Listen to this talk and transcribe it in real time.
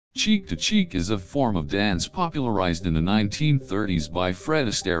Cheek-to-cheek is a form of dance popularized in the 1930s by Fred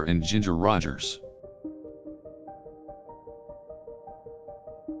Astaire and Ginger Rogers.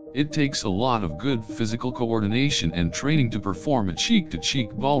 It takes a lot of good physical coordination and training to perform a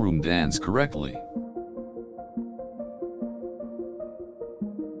cheek-to-cheek ballroom dance correctly.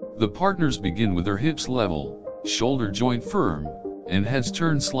 The partners begin with their hips level, shoulder joint firm, and heads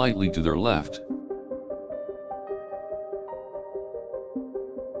turned slightly to their left.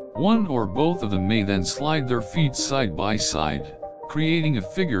 One or both of them may then slide their feet side by side, creating a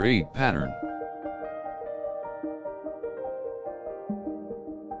figure 8 pattern.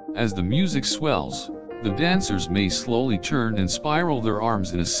 As the music swells, the dancers may slowly turn and spiral their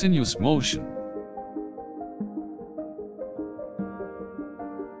arms in a sinuous motion.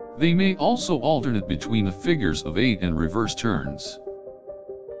 They may also alternate between the figures of 8 and reverse turns.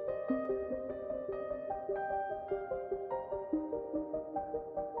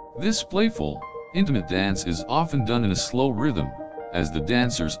 This playful, intimate dance is often done in a slow rhythm, as the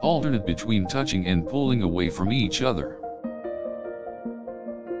dancers alternate between touching and pulling away from each other.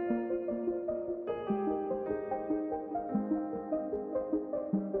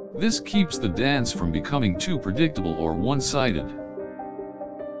 This keeps the dance from becoming too predictable or one-sided.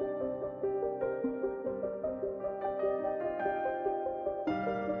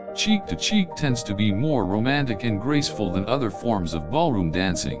 Cheek-to-cheek tends to be more romantic and graceful than other forms of ballroom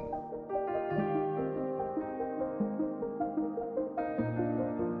dancing.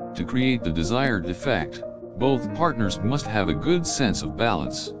 To create the desired effect, both partners must have a good sense of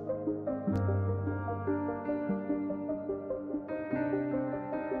balance.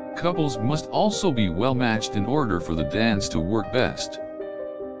 Couples must also be well matched in order for the dance to work best.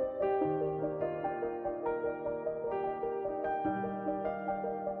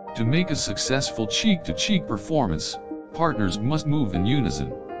 To make a successful cheek-to-cheek performance, partners must move in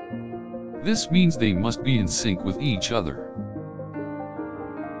unison. This means they must be in sync with each other.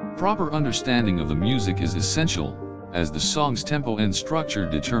 Proper understanding of the music is essential, as the song's tempo and structure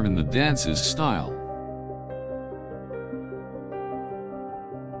determine the dance's style.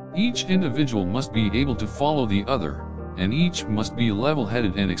 Each individual must be able to follow the other, and each must be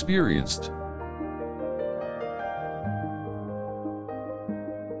level-headed and experienced.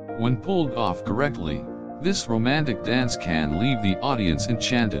 When pulled off correctly, this romantic dance can leave the audience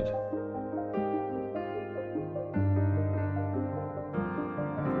enchanted.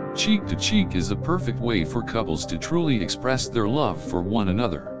 Cheek-to-cheek is a perfect way for couples to truly express their love for one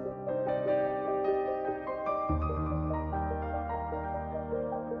another.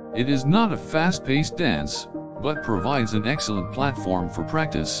 It is not a fast-paced dance, but provides an excellent platform for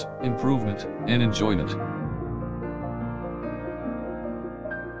practice, improvement, and enjoyment.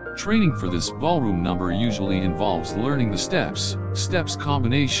 Training for this ballroom number usually involves learning the steps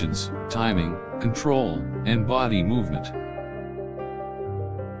combinations, timing, control, and body movement.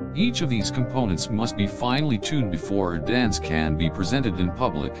 Each of these components must be finely tuned before a dance can be presented in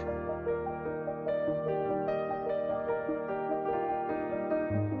public.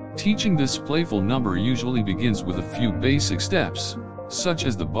 Teaching this playful number usually begins with a few basic steps, such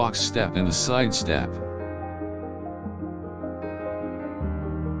as the box step and the side step.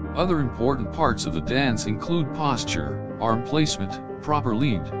 Other important parts of the dance include posture, arm placement, proper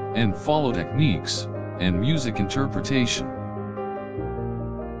lead and follow techniques, and music interpretation.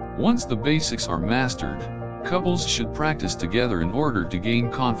 Once the basics are mastered, couples should practice together in order to gain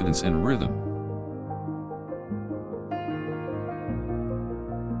confidence and rhythm.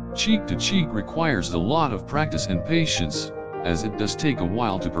 Cheek-to-cheek requires a lot of practice and patience, as it does take a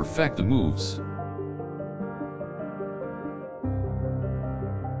while to perfect the moves.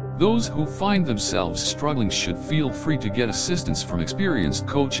 Those who find themselves struggling should feel free to get assistance from experienced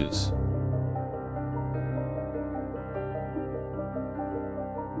coaches.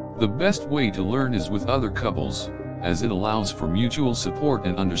 The best way to learn is with other couples, as it allows for mutual support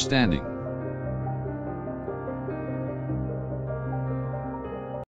and understanding.